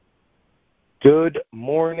Good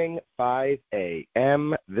morning, 5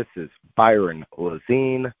 a.m. This is Byron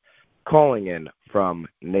Lazine calling in from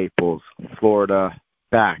Naples, Florida,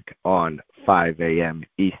 back on 5 a.m.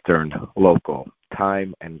 Eastern local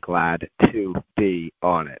time, and glad to be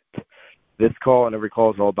on it. This call and every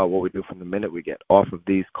call is all about what we do from the minute we get off of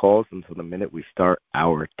these calls until the minute we start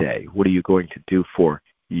our day. What are you going to do for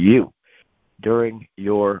you during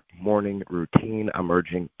your morning routine? I'm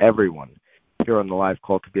urging everyone here on the live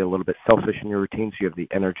call to be a little bit selfish in your routine so you have the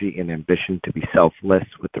energy and ambition to be selfless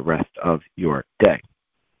with the rest of your day.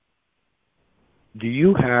 Do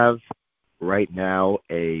you have right now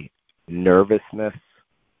a nervousness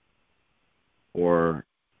or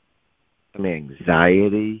some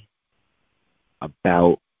anxiety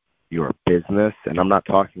about your business? And I'm not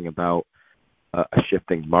talking about a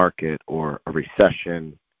shifting market or a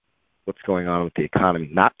recession, what's going on with the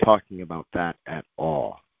economy, not talking about that at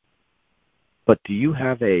all. But do you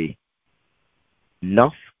have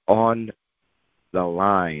enough on the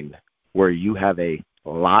line where you have a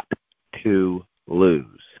lot to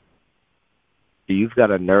lose? You've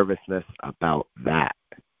got a nervousness about that.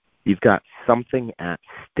 You've got something at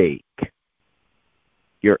stake.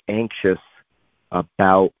 You're anxious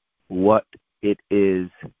about what it is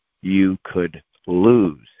you could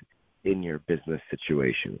lose in your business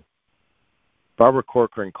situation. Barbara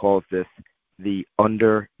Corcoran calls this the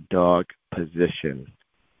underdog position.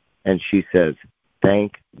 And she says,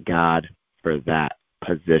 thank God for that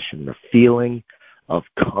position, the feeling of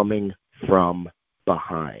coming from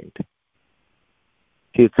behind.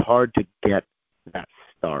 See, it's hard to get that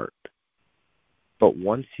start. But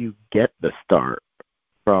once you get the start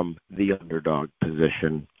from the underdog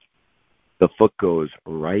position, the foot goes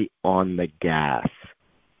right on the gas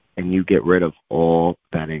and you get rid of all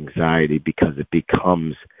that anxiety because it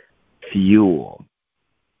becomes fuel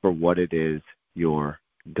for what it is you're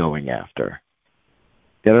going after.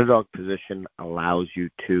 The underdog position allows you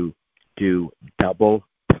to do double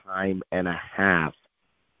time and a half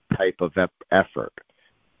type of effort,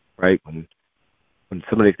 right? When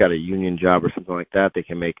somebody's got a union job or something like that, they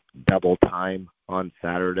can make double time on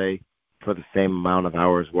Saturday for the same amount of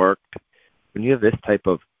hours worked. When you have this type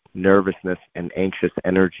of nervousness and anxious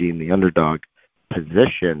energy in the underdog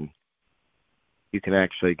position, you can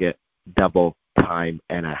actually get double time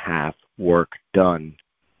and a half work done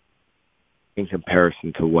in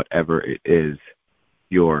comparison to whatever it is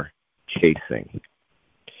you're chasing.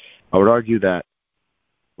 I would argue that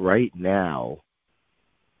right now,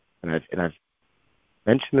 and I've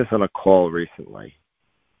mentioned this on a call recently,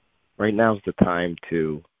 right now is the time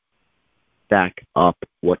to stack up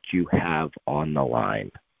what you have on the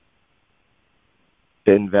line.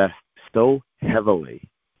 To invest so heavily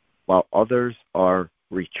while others are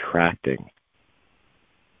retracting,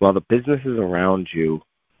 while the businesses around you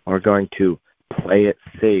are going to play it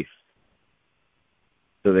safe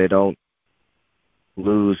so they don't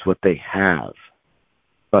lose what they have.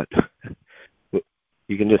 But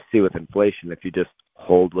you can just see with inflation, if you just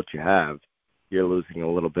hold what you have, you're losing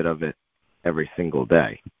a little bit of it every single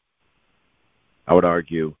day. I would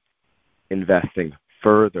argue investing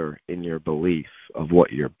further in your belief of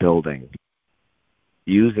what you're building,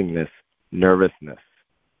 using this nervousness,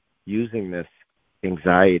 using this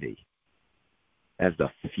anxiety as the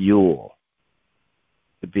fuel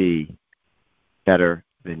to be better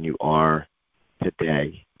than you are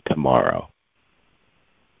today, tomorrow.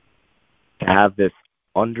 To have this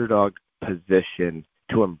underdog position,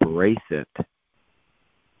 to embrace it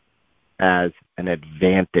as an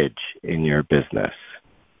advantage in your business.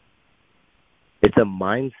 It's a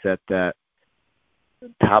mindset that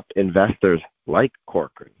top investors like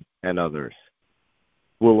Corcoran and others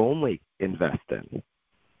will only invest in.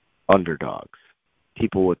 Underdogs,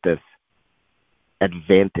 people with this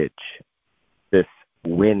advantage, this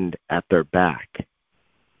wind at their back,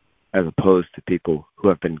 as opposed to people who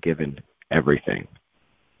have been given everything.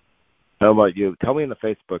 How about you? Tell me in the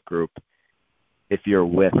Facebook group if you're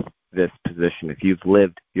with this position, if you've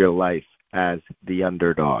lived your life as the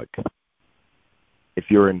underdog, if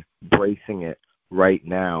you're embracing it right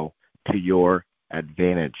now to your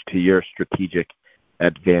advantage, to your strategic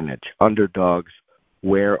advantage. Underdogs,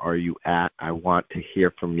 where are you at? I want to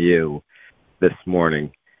hear from you this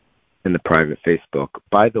morning in the private Facebook.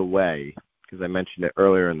 By the way, because I mentioned it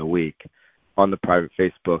earlier in the week, on the private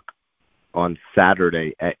Facebook on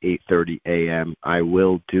Saturday at 8:30 a.m., I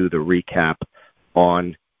will do the recap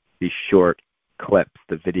on the short clips,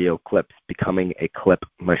 the video clips, becoming a clip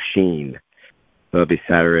machine. So it'll be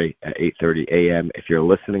Saturday at 8:30 a.m. If you're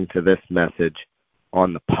listening to this message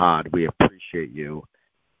on the pod, we appreciate you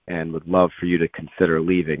and would love for you to consider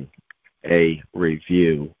leaving a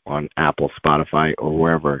review on Apple, Spotify, or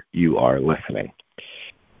wherever you are listening.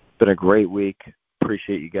 It's been a great week.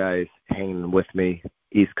 Appreciate you guys hanging with me.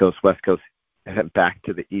 East Coast, West Coast, and back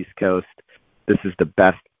to the East Coast. This is the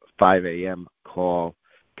best 5 a.m. call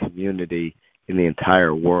community in the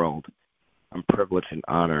entire world. I'm privileged and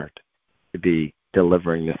honored to be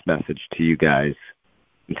delivering this message to you guys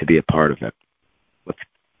and to be a part of it. Let's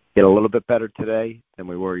get a little bit better today than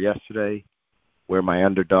we were yesterday. Where my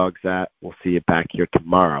underdog's at, we'll see you back here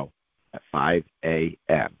tomorrow at 5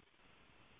 a.m.